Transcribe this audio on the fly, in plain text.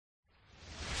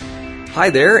Hi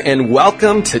there, and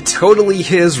welcome to Totally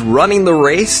His Running the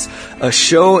Race, a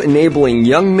show enabling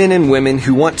young men and women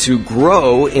who want to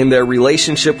grow in their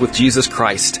relationship with Jesus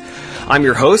Christ. I'm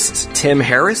your host, Tim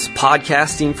Harris,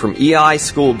 podcasting from EI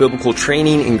School of Biblical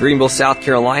Training in Greenville, South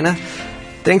Carolina.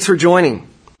 Thanks for joining.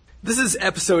 This is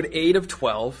episode 8 of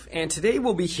 12, and today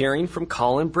we'll be hearing from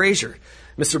Colin Brazier.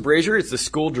 Mr. Brazier is the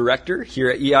school director here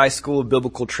at EI School of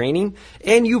Biblical Training,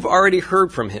 and you've already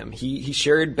heard from him. He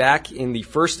shared back in the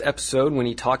first episode when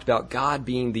he talked about God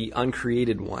being the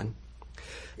uncreated one.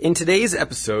 In today's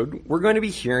episode, we're going to be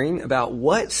hearing about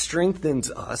what strengthens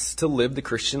us to live the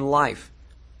Christian life.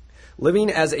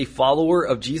 Living as a follower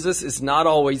of Jesus is not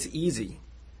always easy.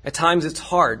 At times it's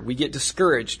hard. We get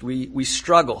discouraged. We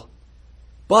struggle.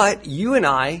 But you and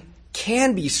I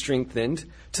can be strengthened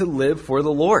to live for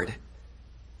the Lord.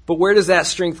 But where does that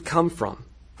strength come from?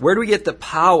 Where do we get the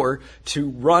power to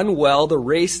run well the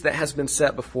race that has been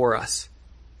set before us?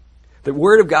 The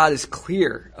Word of God is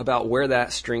clear about where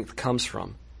that strength comes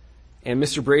from. And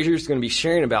Mr. Brazier is going to be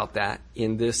sharing about that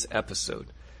in this episode.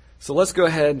 So let's go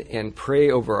ahead and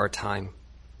pray over our time.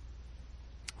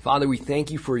 Father, we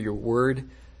thank you for your Word.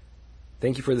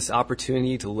 Thank you for this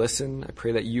opportunity to listen. I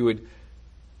pray that you would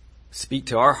speak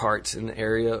to our hearts in the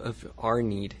area of our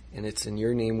need. And it's in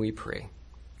your name we pray.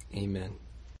 Amen.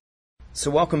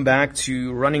 So welcome back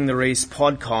to Running the Race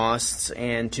podcasts,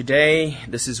 and today,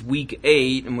 this is week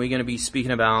 8, and we're going to be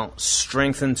speaking about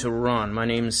strengthen to run. My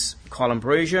name's Colin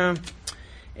Brazier,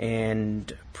 and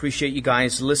appreciate you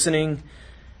guys listening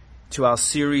to our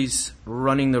series,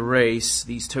 Running the Race,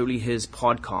 these Totally His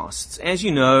podcasts. As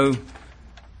you know,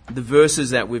 the verses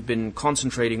that we've been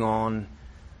concentrating on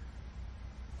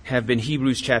have been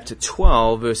Hebrews chapter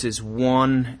 12, verses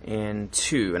 1 and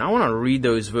 2. And I want to read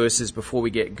those verses before we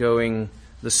get going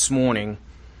this morning.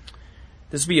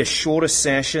 This will be a shorter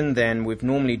session than we've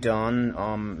normally done,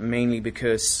 mainly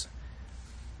because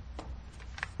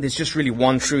there's just really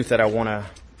one truth that I want to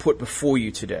put before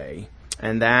you today,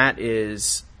 and that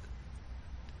is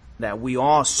that we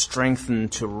are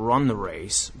strengthened to run the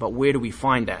race, but where do we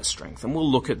find that strength? And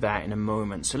we'll look at that in a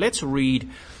moment. So let's read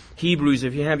Hebrews.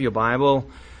 If you have your Bible,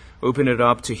 open it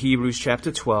up to Hebrews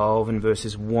chapter 12 and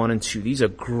verses 1 and 2. These are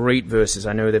great verses.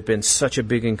 I know they've been such a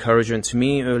big encouragement to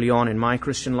me early on in my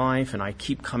Christian life, and I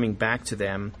keep coming back to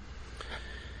them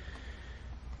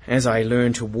as I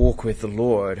learn to walk with the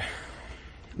Lord.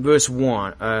 Verse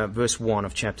 1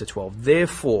 of chapter 12.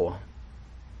 Therefore,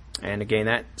 and again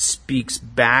that speaks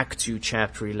back to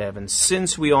chapter 11,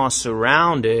 since we are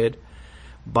surrounded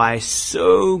by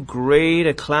so great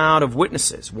a cloud of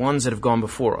witnesses, ones that have gone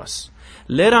before us,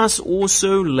 let us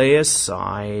also lay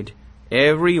aside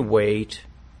every weight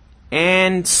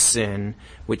and sin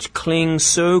which clings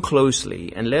so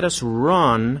closely, and let us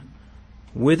run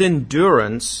with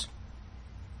endurance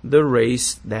the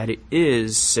race that it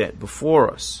is set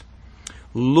before us,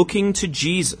 looking to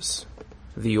Jesus,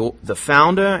 the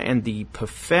founder and the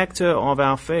perfecter of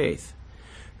our faith,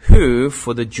 who,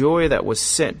 for the joy that was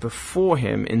set before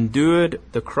him, endured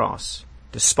the cross,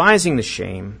 despising the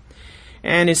shame,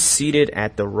 and is seated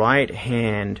at the right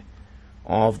hand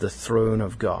of the throne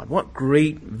of God. What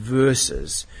great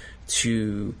verses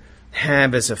to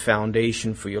have as a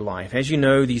foundation for your life. As you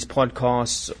know, these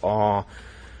podcasts are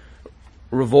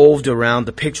revolved around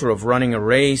the picture of running a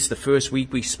race. The first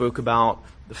week we spoke about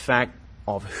the fact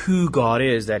of who God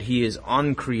is, that He is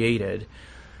uncreated.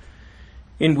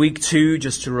 In week 2,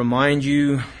 just to remind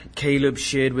you, Caleb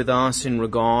shared with us in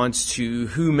regards to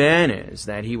who man is,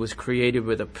 that he was created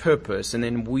with a purpose. And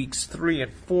then weeks 3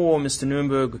 and 4, Mr.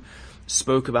 Nuremberg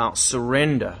spoke about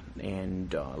surrender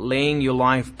and laying your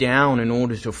life down in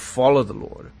order to follow the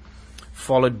Lord,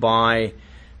 followed by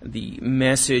the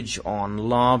message on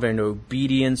love and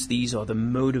obedience. These are the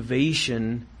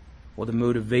motivation or the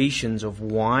motivations of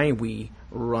why we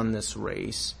run this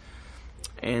race.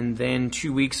 And then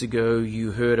 2 weeks ago,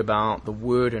 you heard about the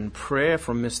word and prayer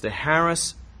from Mr.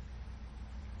 Harris.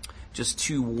 Just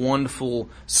 2 wonderful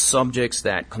subjects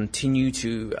that continue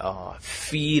to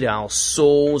feed our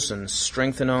souls and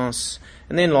strengthen us.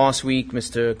 And then last week,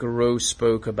 Mr. Garreau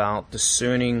spoke about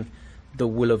discerning the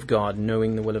will of God,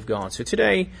 knowing the will of God. So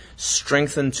today,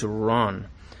 strengthen to run.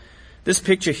 This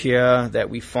picture here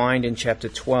that we find in chapter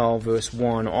 12, verse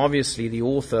 1, obviously the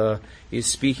author is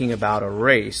speaking about a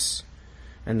race,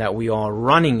 and that we are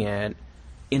running it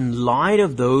in light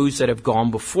of those that have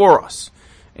gone before us.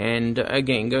 And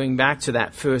again, going back to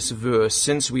that first verse,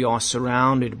 since we are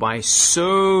surrounded by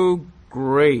so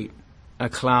great a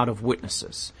cloud of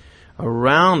witnesses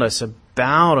around us,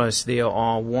 about us there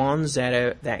are ones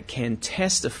that can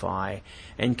testify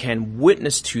and can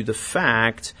witness to the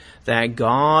fact that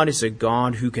God is a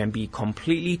God who can be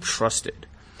completely trusted.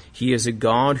 He is a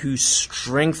God who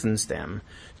strengthens them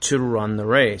to run the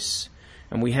race.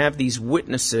 And we have these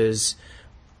witnesses,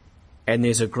 and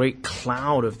there's a great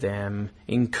cloud of them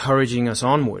encouraging us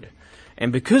onward.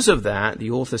 And because of that,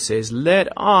 the author says, let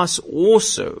us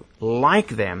also, like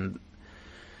them,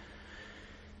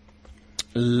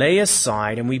 lay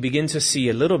aside, and we begin to see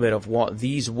a little bit of what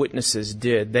these witnesses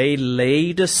did. They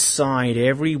laid aside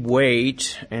every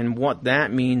weight, and what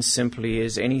that means simply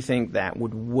is anything that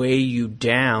would weigh you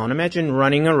down. Imagine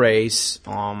running a race,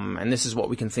 and this is what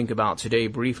we can think about today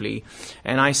briefly.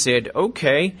 And I said,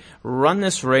 okay, run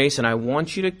this race, and I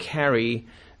want you to carry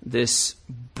this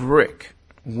brick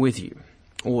with you,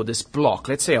 or this block.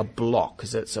 Let's say a block,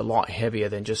 because it's a lot heavier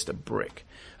than just a brick.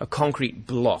 A concrete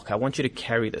block. I want you to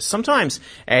carry this. Sometimes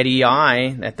at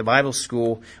EI, at the Bible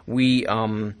school, we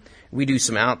do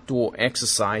some outdoor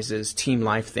exercises, team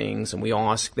life things, and we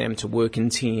ask them to work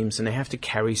in teams, and they have to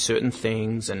carry certain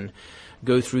things and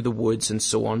go through the woods and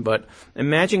so on. But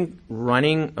imagine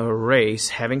running a race,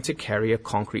 having to carry a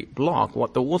concrete block.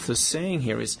 What the author's saying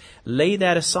here is lay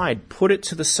that aside, put it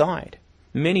to the side.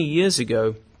 Many years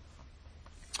ago,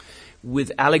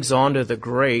 with Alexander the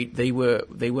Great, they were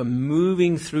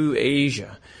moving through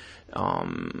Asia,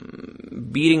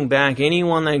 beating back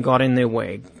anyone that got in their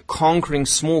way, conquering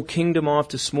small kingdom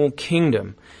after small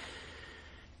kingdom.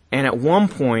 And at one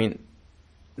point,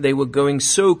 they were going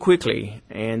so quickly,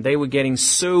 and they were getting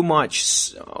so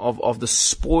much of the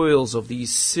spoils of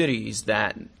these cities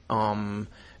that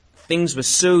things were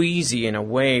so easy in a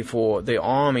way for the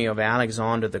army of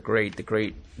Alexander the Great,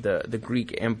 the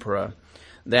Greek emperor,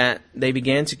 that they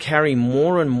began to carry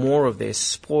more and more of their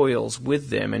spoils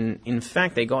with them. And in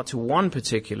fact, they got to one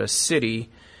particular city,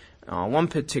 one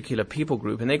particular people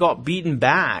group, and they got beaten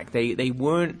back. They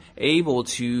weren't able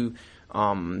to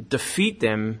defeat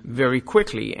them very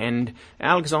quickly. And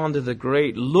Alexander the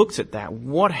Great looked at that.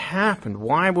 What happened?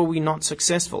 Why were we not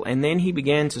successful? And then he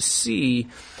began to see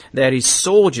that his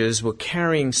soldiers were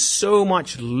carrying so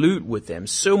much loot with them,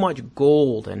 so much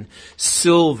gold and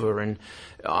silver and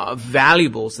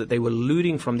valuables that they were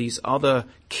looting from these other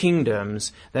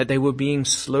kingdoms, that they were being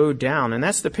slowed down. And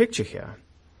that's the picture here,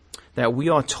 that we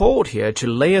are told here to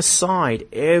lay aside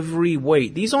every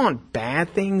weight. These aren't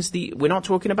bad things. We're not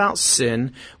talking about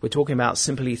sin. We're talking about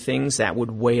simply things that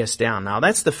would weigh us down. Now,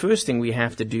 that's the first thing we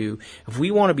have to do. If we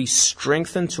want to be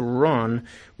strengthened to run,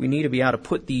 we need to be able to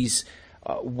put these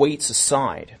weights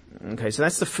aside. Okay, so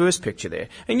that's the first picture there.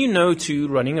 And you know, too,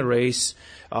 running a race,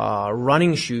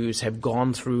 running shoes have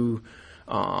gone through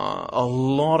a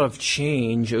lot of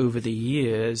change over the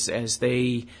years as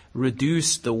they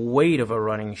reduce the weight of a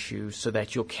running shoe so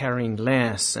that you're carrying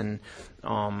less, and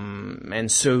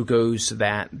so goes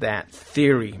that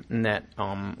theory and that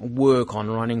work on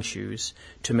running shoes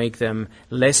to make them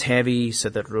less heavy so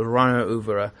that a runner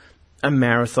over a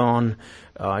marathon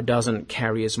doesn't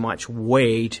carry as much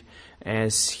weight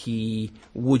as he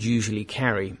would usually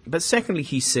carry. But secondly,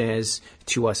 he says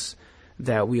to us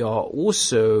that we are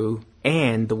also,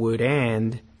 and the word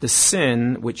and, the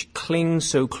sin which clings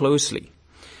so closely.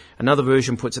 Another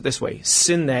version puts it this way,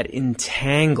 sin that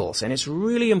entangles. And it's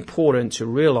really important to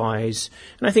realize,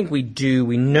 and I think we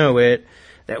know it,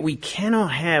 that we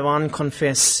cannot have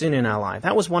unconfessed sin in our life.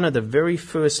 That was one of the very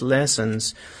first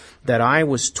lessons that I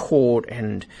was taught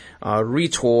and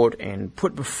retaught and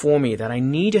put before me, that I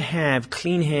need to have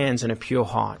clean hands and a pure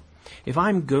heart. If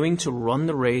I'm going to run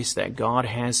the race that God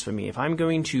has for me, if I'm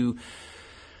going to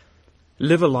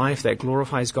live a life that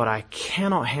glorifies God, I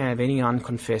cannot have any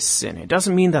unconfessed sin. It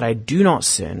doesn't mean that I do not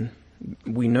sin.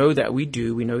 We know that we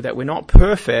do. We know that we're not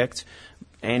perfect,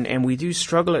 and we do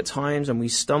struggle at times, and we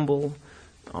stumble,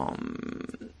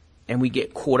 and we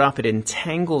get caught up. It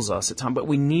entangles us at times, but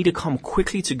we need to come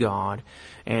quickly to God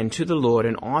and to the Lord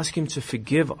and ask Him to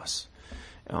forgive us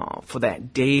for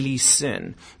that daily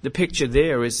sin. The picture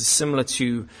there is similar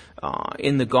to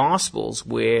in the Gospels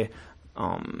where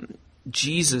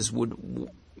Jesus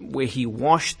where He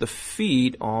washed the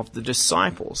feet of the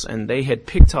disciples, and they had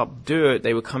picked up dirt.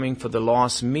 They were coming for the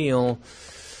last meal,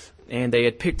 and they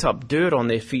had picked up dirt on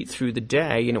their feet through the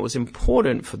day, and it was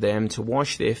important for them to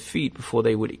wash their feet before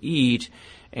they would eat.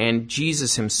 And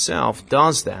Jesus Himself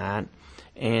does that.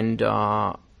 And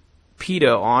Peter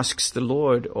asks the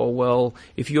Lord, "Oh, well,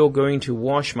 if you're going to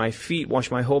wash my feet,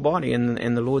 wash my whole body."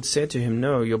 And the Lord said to him,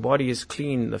 "No, your body is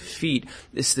clean, the feet."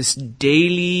 It's this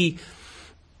daily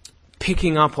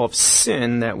picking up of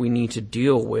sin that we need to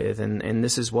deal with, and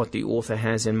this is what the author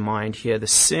has in mind here. The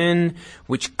sin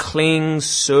which clings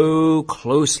so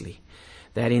closely,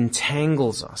 that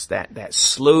entangles us, that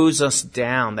slows us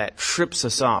down, that trips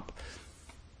us up.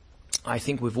 I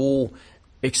think we've all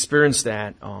experienced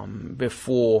that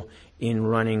before in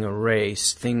running a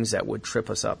race, things that would trip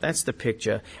us up. That's the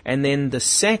picture. And then the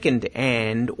second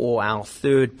or our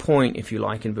third point, if you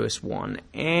like, in verse 1,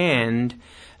 and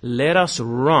let us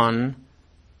run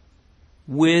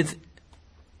with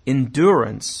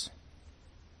endurance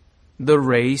the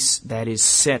race that is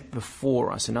set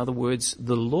before us. In other words,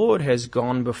 the Lord has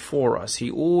gone before us. He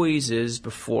always is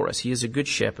before us. He is a good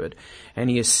shepherd,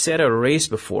 and He has set a race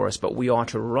before us, but we are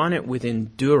to run it with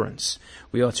endurance.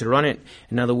 We are to run it,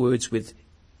 in other words, with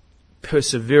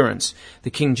perseverance.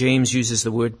 The King James uses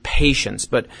the word patience,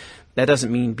 but that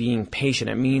doesn't mean being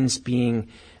patient. It means being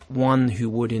one who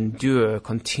would endure,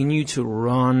 continue to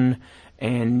run,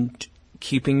 and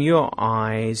keeping your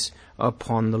eyes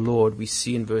upon the Lord. We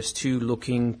see in verse 2,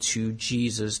 looking to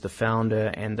Jesus, the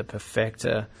founder and the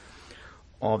perfecter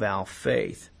of our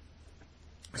faith.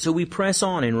 So we press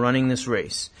on in running this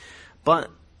race.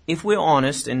 But if we're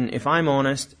honest, and if I'm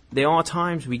honest, there are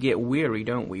times we get weary,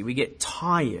 don't we? We get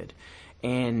tired.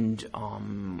 And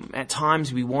at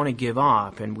times we want to give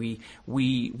up, and we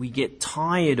get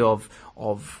tired of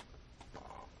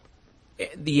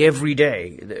the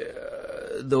everyday,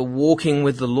 the walking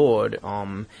with the Lord,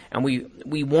 and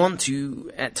we want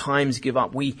to at times give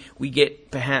up. We get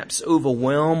perhaps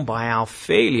overwhelmed by our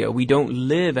failure. We don't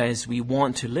live as we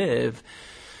want to live,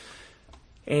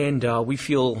 and we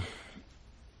feel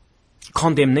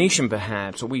condemnation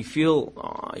perhaps, or we feel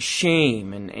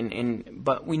shame,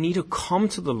 but we need to come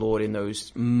to the Lord in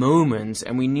those moments,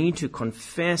 and we need to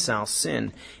confess our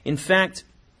sin. In fact,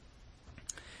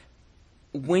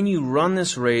 when you run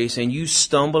this race and you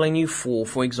stumble and you fall,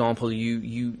 for example,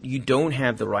 you don't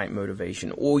have the right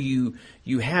motivation, or you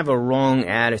have a wrong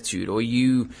attitude, or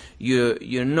you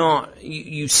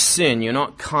sin, you're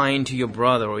not kind to your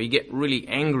brother, or you get really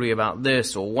angry about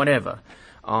this or whatever.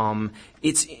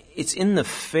 It's in the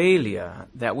failure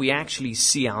that we actually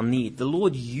see our need. The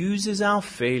Lord uses our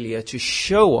failure to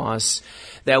show us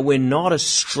that we're not as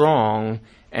strong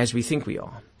as we think we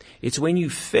are. It's when you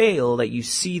fail that you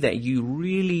see that you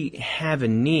really have a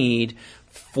need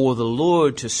for the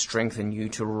Lord to strengthen you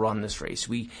to run this race.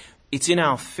 It's in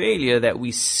our failure that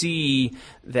we see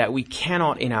that we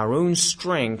cannot in our own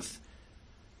strength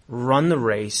run the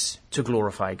race to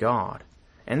glorify God.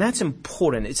 And that's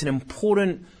important. It's an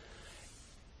important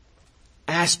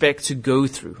aspect to go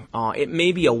through. It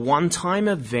may be a one-time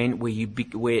event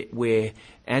where,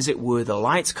 as it were, the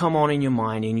lights come on in your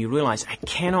mind and you realize, I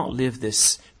cannot live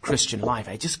this Christian life.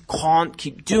 I just can't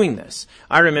keep doing this.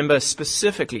 I remember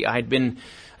specifically, I'd been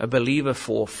a believer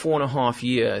for 4.5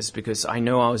 years because I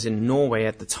know I was in Norway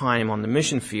at the time on the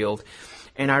mission field.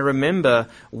 And I remember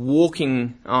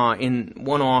walking in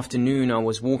one afternoon, I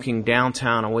was walking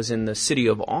downtown. I was in the city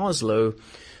of Oslo,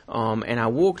 and I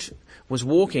was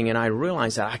walking, and I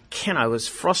realized that I was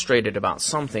frustrated about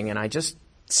something, and I just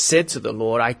said to the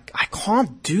Lord, I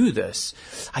can't do this.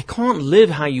 I can't live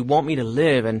how you want me to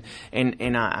live, and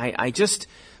I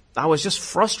was just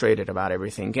frustrated about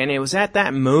everything. And it was at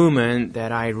that moment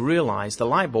that I realized, the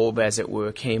light bulb, as it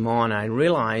were, came on. I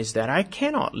realized that I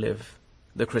cannot live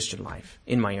the Christian life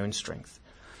in my own strength.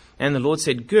 And the Lord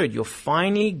said, good, you're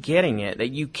finally getting it,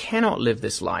 that you cannot live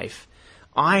this life.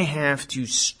 I have to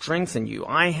strengthen you.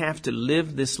 I have to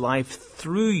live this life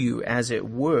through you, as it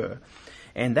were.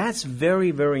 And that's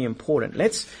very, very important.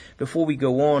 Let's, before we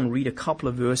go on, read a couple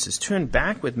of verses. Turn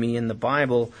back with me in the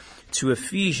Bible to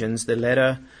Ephesians, the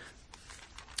letter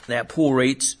that Paul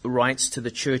writes to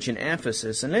the church in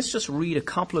Ephesus. And let's just read a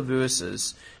couple of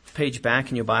verses. Page back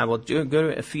in your Bible. Go to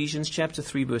Ephesians chapter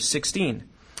 3, verse 16.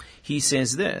 He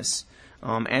says this,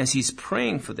 as he's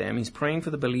praying for them, he's praying for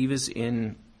the believers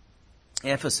in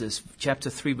Ephesus, chapter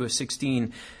 3, verse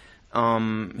 16.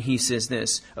 He says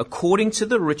this, according to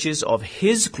the riches of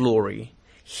his glory,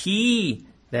 he,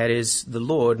 that is the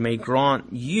Lord, may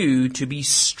grant you to be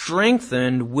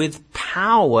strengthened with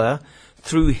power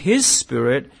through his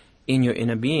Spirit in your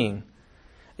inner being.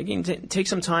 Again, take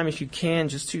some time if you can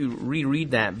just to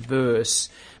reread that verse.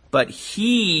 But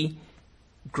he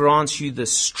grants you the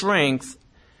strength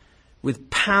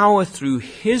with power through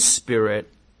his Spirit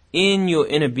in your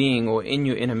inner being, or in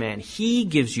your inner man. He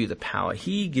gives you the power.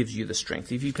 He gives you the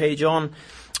strength. If you page on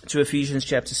to Ephesians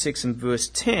chapter 6 and verse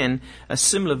 10, a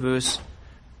similar verse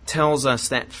tells us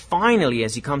that finally,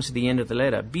 as he comes to the end of the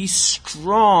letter, be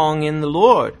strong in the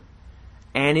Lord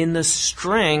and in the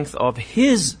strength of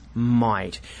His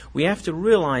might. We have to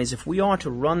realize if we are to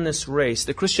run this race,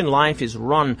 the Christian life is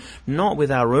run not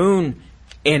with our own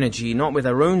energy, not with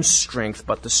our own strength,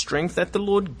 but the strength that the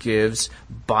Lord gives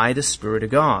by the Spirit of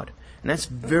God. And that's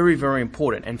very, very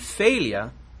important. And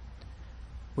failure,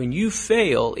 when you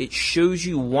fail, it shows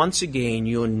you once again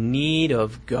your need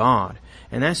of God.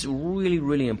 And that's really,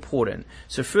 really important.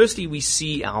 So firstly, we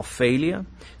see our failure.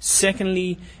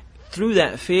 Secondly, through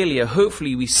that failure,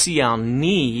 hopefully we see our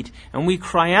need and we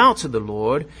cry out to the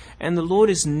Lord, and the Lord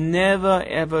is never,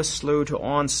 ever slow to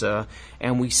answer,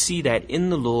 and we see that in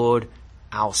the Lord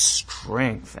our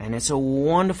strength. And it's a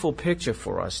wonderful picture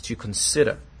for us to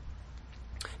consider.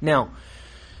 Now,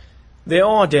 there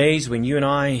are days when you and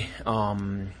I,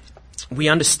 we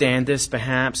understand this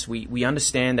perhaps. We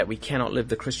understand that we cannot live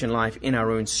the Christian life in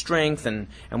our own strength, and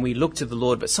we look to the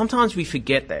Lord. But sometimes we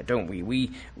forget that, don't we?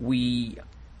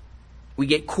 We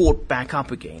get caught back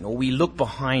up again, or we look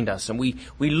behind us and we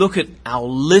look at our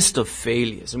list of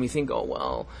failures and we think, oh,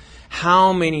 well,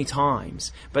 how many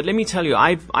times? But let me tell you,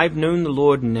 I've known the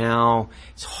Lord now.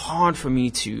 It's hard for me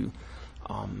to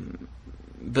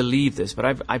believe this,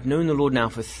 but I've known the Lord now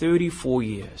for 34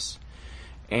 years.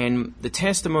 And the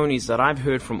testimonies that I've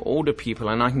heard from older people,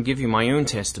 and I can give you my own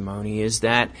testimony, is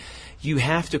that you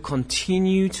have to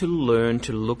continue to learn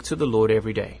to look to the Lord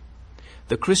every day.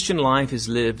 The Christian life is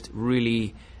lived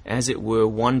really, as it were,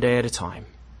 one day at a time.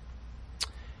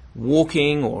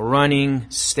 Walking or running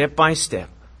step by step.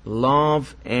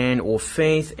 Love or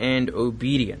faith and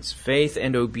obedience. Faith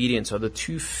and obedience are the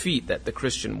 2 feet that the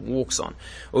Christian walks on.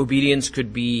 Obedience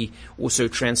could be also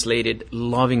translated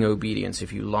loving obedience,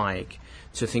 if you like,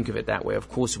 to think of it that way. Of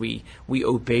course, we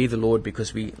obey the Lord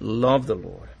because we love the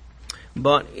Lord.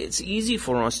 But it's easy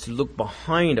for us to look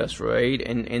behind us, right,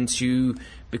 and to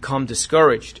become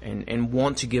discouraged and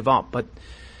want to give up. But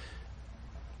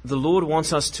the Lord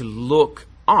wants us to look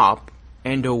up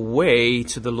and away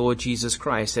to the Lord Jesus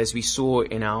Christ, as we saw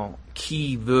in our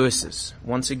key verses.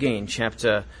 Once again,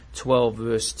 chapter 12,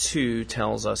 verse 2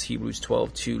 tells us, Hebrews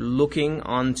 12:2, looking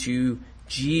unto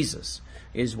Jesus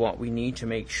is what we need to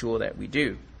make sure that we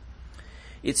do.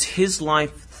 It's His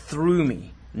life through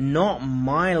me, not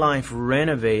my life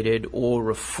renovated or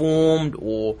reformed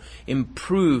or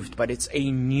improved, but it's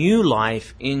a new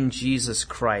life in Jesus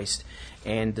Christ.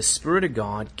 And the Spirit of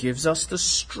God gives us the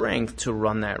strength to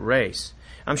run that race.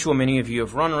 I'm sure many of you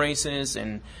have run races,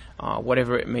 and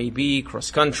whatever it may be,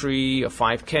 cross-country, a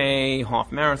 5K,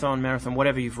 half marathon,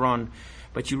 whatever you've run.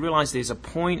 But you realize there's a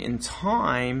point in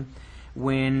time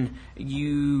when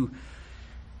you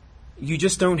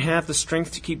just don't have the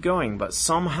strength to keep going, but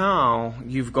somehow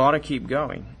you've got to keep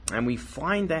going. And we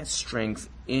find that strength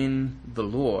in the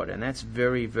Lord, and that's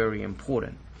very, very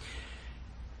important.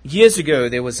 Years ago,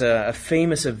 there was a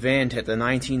famous event at the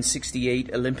 1968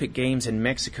 Olympic Games in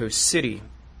Mexico City.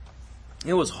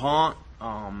 It was hot.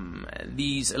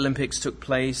 These Olympics took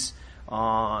place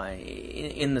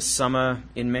in the summer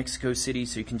in Mexico City,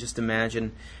 so you can just imagine.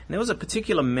 And there was a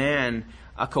particular man,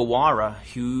 Akawara,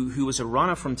 who was a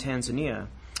runner from Tanzania,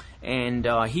 and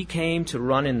he came to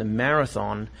run in the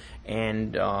marathon.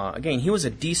 And again, he was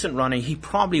a decent runner. He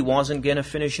probably wasn't going to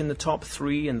finish in the top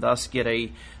 3 and thus get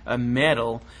a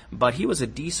medal, but he was a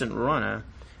decent runner,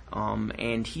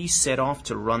 and he set off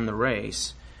to run the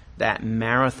race, that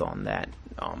marathon. That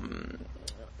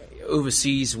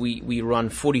overseas we run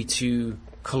 42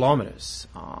 kilometers,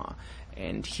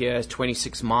 and here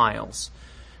 26 miles.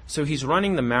 So he's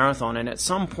running the marathon, and at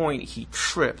some point he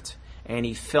tripped and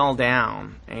he fell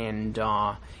down, and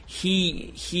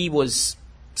he was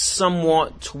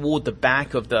somewhat toward the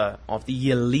back of the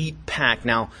elite pack.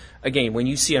 Now, again, when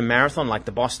you see a marathon like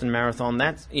the Boston Marathon,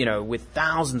 that's, with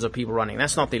thousands of people running,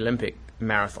 that's not the Olympic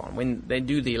marathon. When they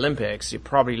do the Olympics, you're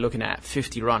probably looking at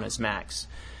 50 runners max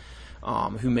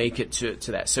who make it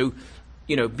to that. So,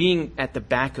 being at the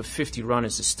back of 50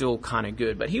 runners is still kind of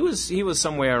good. But he was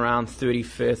somewhere around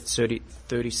 35th,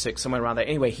 36th, somewhere around there.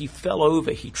 Anyway, he fell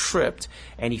over, he tripped,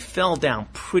 and he fell down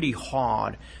pretty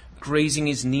hard, grazing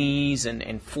his knees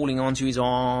and falling onto his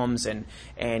arms,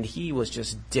 and he was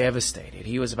just devastated.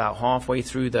 He was about halfway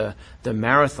through the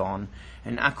marathon,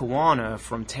 and Akawana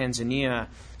from Tanzania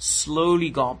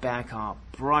slowly got back up,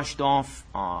 brushed off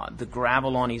the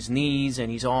gravel on his knees and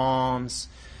his arms,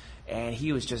 and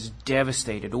he was just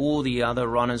devastated. All the other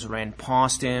runners ran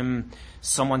past him.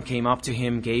 Someone came up to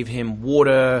him, gave him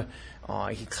water.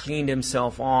 He cleaned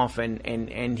himself off,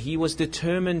 and he was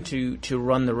determined to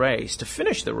run the race, to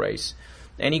finish the race.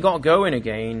 And he got going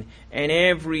again, and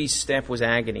every step was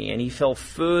agony, and he fell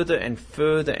further and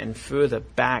further and further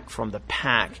back from the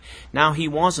pack. Now he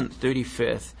wasn't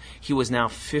 35th, he was now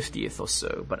 50th or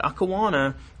so. But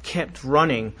Akawana kept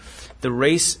running. The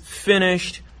race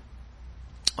finished.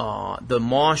 The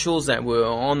marshals that were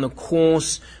on the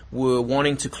course were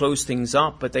wanting to close things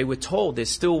up, but they were told there's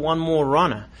still one more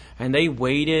runner. And they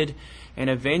waited, and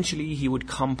eventually he would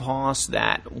come past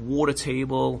that water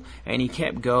table, and he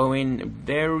kept going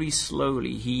very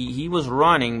slowly. He was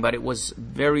running, but it was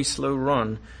very slow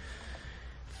run.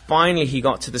 Finally, he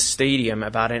got to the stadium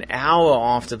about an hour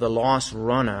after the last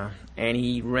runner, and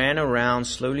he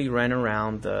slowly ran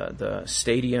around the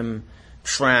stadium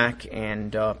track,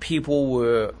 and people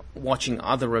were watching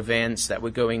other events that were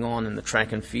going on in the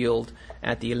track and field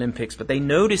at the Olympics, but they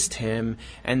noticed him,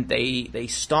 and they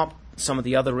stopped some of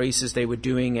the other races they were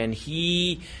doing, and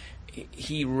he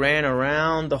ran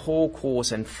around the whole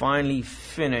course and finally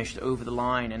finished over the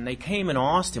line. And they came and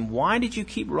asked him, "Why did you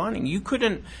keep running? You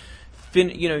couldn't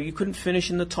finish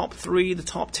in the top 3, the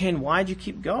top 10. Why did you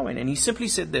keep going?" And he simply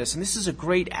said this, and this is a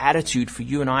great attitude for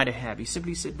you and I to have. He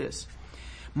simply said this: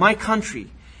 "My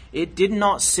country, it did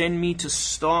not send me to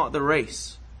start the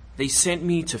race. They sent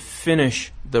me to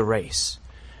finish the race."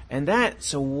 And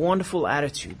that's a wonderful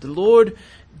attitude. The Lord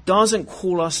doesn't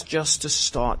call us just to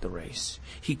start the race.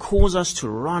 He calls us to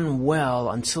run well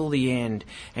until the end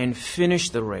and finish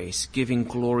the race, giving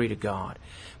glory to God.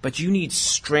 But you need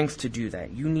strength to do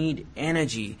that. You need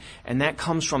energy, and that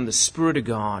comes from the Spirit of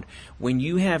God. When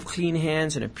you have clean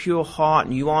hands and a pure heart,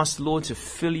 and you ask the Lord to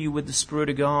fill you with the Spirit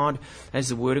of God, as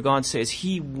the Word of God says,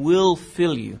 He will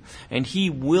fill you, and He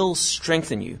will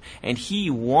strengthen you, and He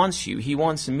wants you. He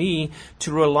wants me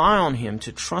to rely on Him,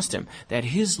 to trust Him, that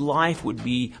His life would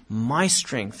be my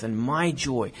strength and my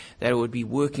joy, that it would be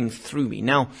working through me.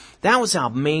 Now, that was our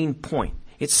main point.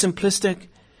 It's simplistic,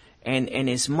 and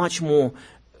it's much more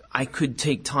I could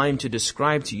take time to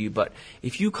describe to you, but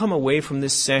if you come away from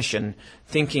this session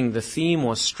thinking the theme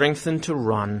was strengthened to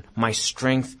run, my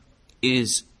strength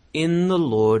is in the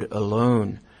Lord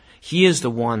alone. He is the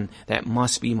one that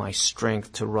must be my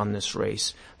strength to run this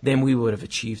race. Then we would have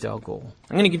achieved our goal.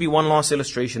 I'm going to give you one last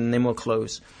illustration and then we'll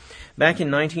close. Back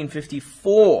in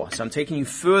 1954, so I'm taking you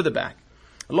further back,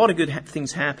 a lot of good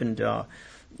things happened,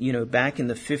 back in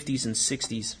the 50s and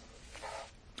 60s.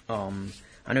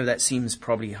 I know that seems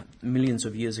probably millions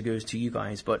of years ago to you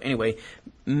guys, but anyway,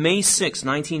 May 6,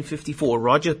 1954,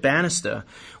 Roger Bannister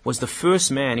was the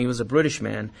first man, he was a British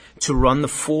man, to run the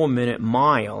 4-minute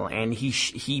mile, and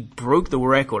he broke the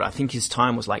record. I think his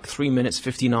time was like 3 minutes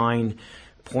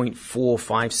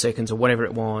 59.45 seconds or whatever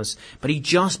it was, but he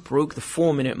just broke the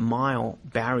 4-minute mile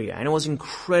barrier, and it was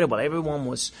incredible. Everyone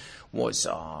was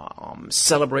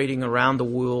celebrating around the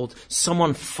world.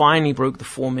 Someone finally broke the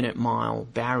 4-minute mile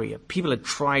barrier. People had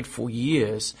tried for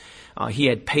years. He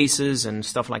had paces and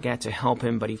stuff like that to help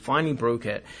him, but he finally broke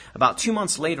it. About 2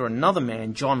 months later, another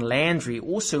man, John Landry,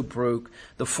 also broke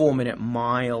the 4-minute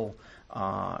mile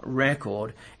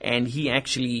record, and he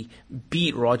actually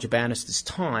beat Roger Bannister's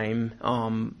time,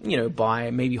 by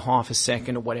maybe half a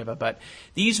second or whatever. But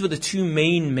these were the two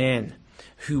main men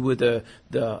who were the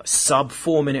sub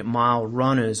 4-minute mile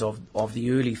runners of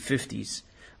the early 50s,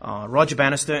 Roger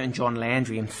Bannister and John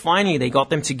Landry. And finally they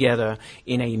got them together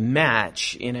in a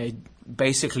match,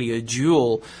 basically a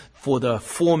duel for the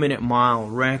 4-minute mile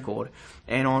record.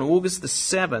 And on August the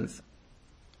 7th,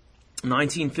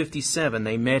 1957,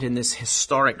 they met in this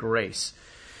historic race.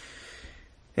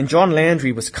 And John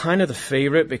Landry was kind of the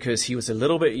favorite because he was a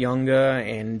little bit younger,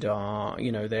 and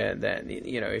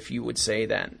if you would say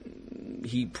that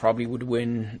he probably would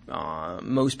win.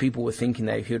 Most people were thinking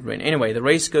that he would win. Anyway, the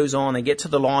race goes on. They get to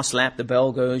the last lap. The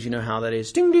bell goes. You know how that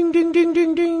is. Ding, ding, ding, ding,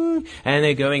 ding, ding. And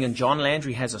they're going. And John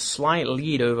Landry has a slight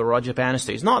lead over Roger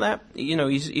Bannister. He's not that,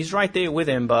 he's right there with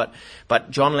him. But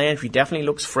John Landry definitely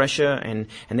looks fresher. And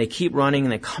they keep running.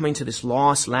 And they're coming to this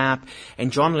last lap.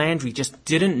 And John Landry just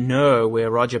didn't know where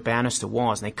Roger Bannister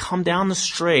was. And they come down the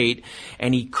straight.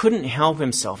 And he couldn't help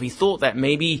himself. He thought that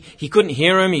maybe he couldn't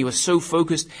hear him. He was so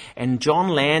focused. And John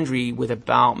Landry, with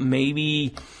about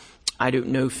maybe,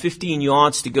 15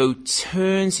 yards to go,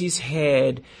 turns his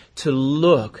head to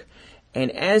look. And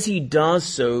as he does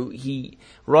so,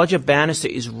 Roger Bannister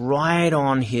is right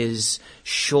on his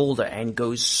shoulder and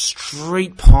goes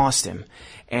straight past him.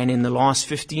 And in the last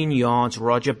 15 yards,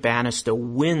 Roger Bannister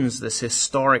wins this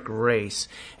historic race.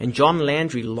 And John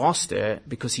Landry lost it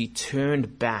because he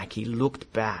turned back. He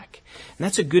looked back. And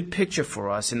that's a good picture for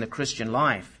us in the Christian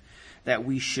life, that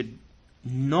we should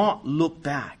not look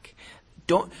back.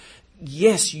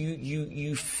 yes,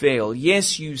 you fail.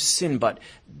 Yes, you sin, but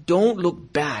don't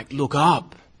look back. Look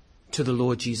up to the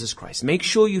Lord Jesus Christ. Make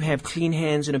sure you have clean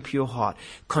hands and a pure heart.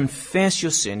 Confess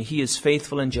your sin. He is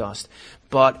faithful and just.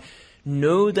 But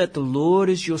know that the Lord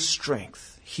is your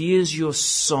strength. He is your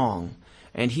song.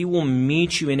 And He will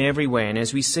meet you in every way. And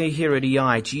as we say here at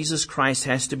EI, Jesus Christ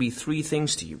has to be three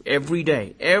things to you every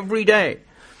day. Every day.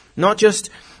 Not just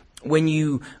when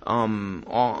you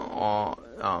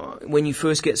when you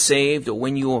first get saved or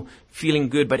when you're feeling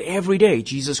good, but every day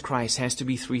Jesus Christ has to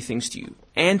be three things to you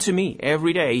and to me.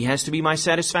 Every day He has to be my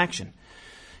satisfaction.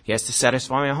 He has to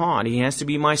satisfy my heart. He has to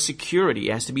be my security. He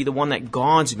has to be the one that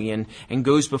guards me and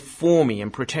goes before me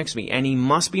and protects me. And He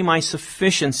must be my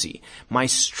sufficiency, my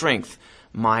strength,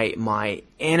 my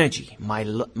energy,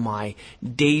 my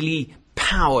daily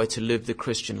power to live the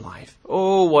Christian life.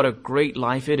 Oh, what a great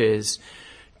life it is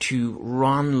to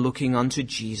run looking unto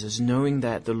Jesus, knowing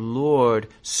that the Lord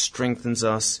strengthens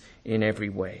us in every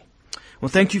way. Well,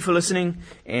 thank you for listening.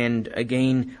 And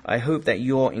again, I hope that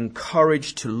you're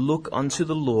encouraged to look unto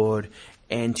the Lord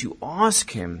and to ask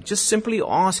Him, just simply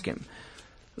ask Him,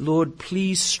 Lord,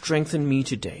 please strengthen me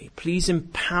today. Please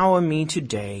empower me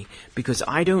today, because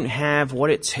I don't have what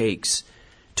it takes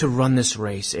to run this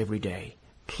race every day.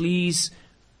 Please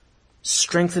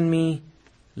strengthen me,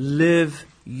 live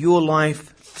your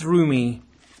life through me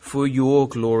for your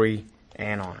glory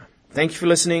and honor. Thank you for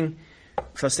listening.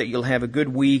 Trust that you'll have a good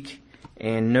week,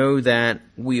 and know that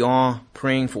we are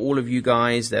praying for all of you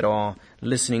guys that are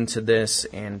listening to this,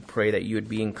 and pray that you would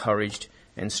be encouraged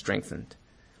and strengthened.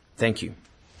 Thank you.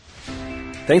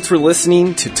 Thanks for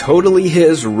listening to Totally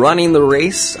His Running the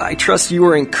Race. I trust you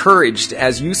are encouraged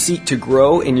as you seek to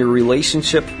grow in your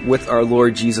relationship with our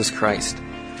Lord Jesus Christ.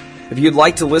 If you'd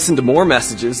like to listen to more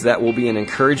messages that will be an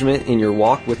encouragement in your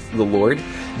walk with the Lord,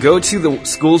 go to the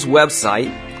school's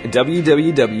website,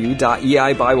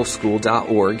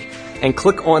 www.eibibleschool.org, and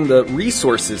click on the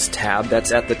Resources tab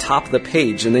that's at the top of the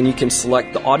page, and then you can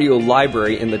select the audio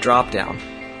library in the drop-down.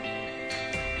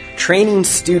 Training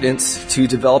students to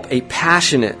develop a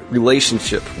passionate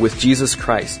relationship with Jesus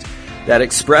Christ that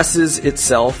expresses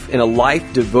itself in a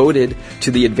life devoted to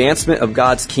the advancement of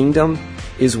God's kingdom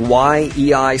is why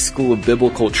EI School of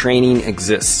Biblical Training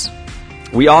exists.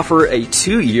 We offer a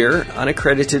 2-year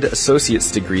unaccredited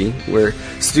associate's degree where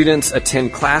students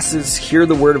attend classes, hear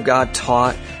the Word of God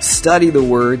taught, study the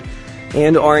Word,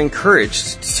 and are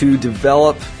encouraged to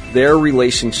develop their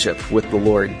relationship with the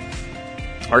Lord.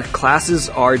 Our classes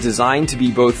are designed to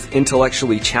be both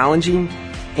intellectually challenging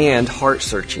and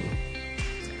heart-searching.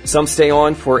 Some stay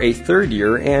on for a 3rd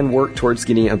year and work towards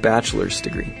getting a bachelor's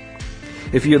degree.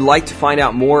 If you'd like to find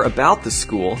out more about the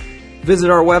school, visit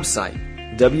our website,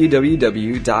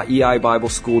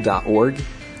 www.eibibleschool.org.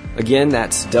 Again,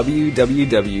 that's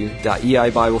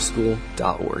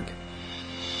www.eibibleschool.org.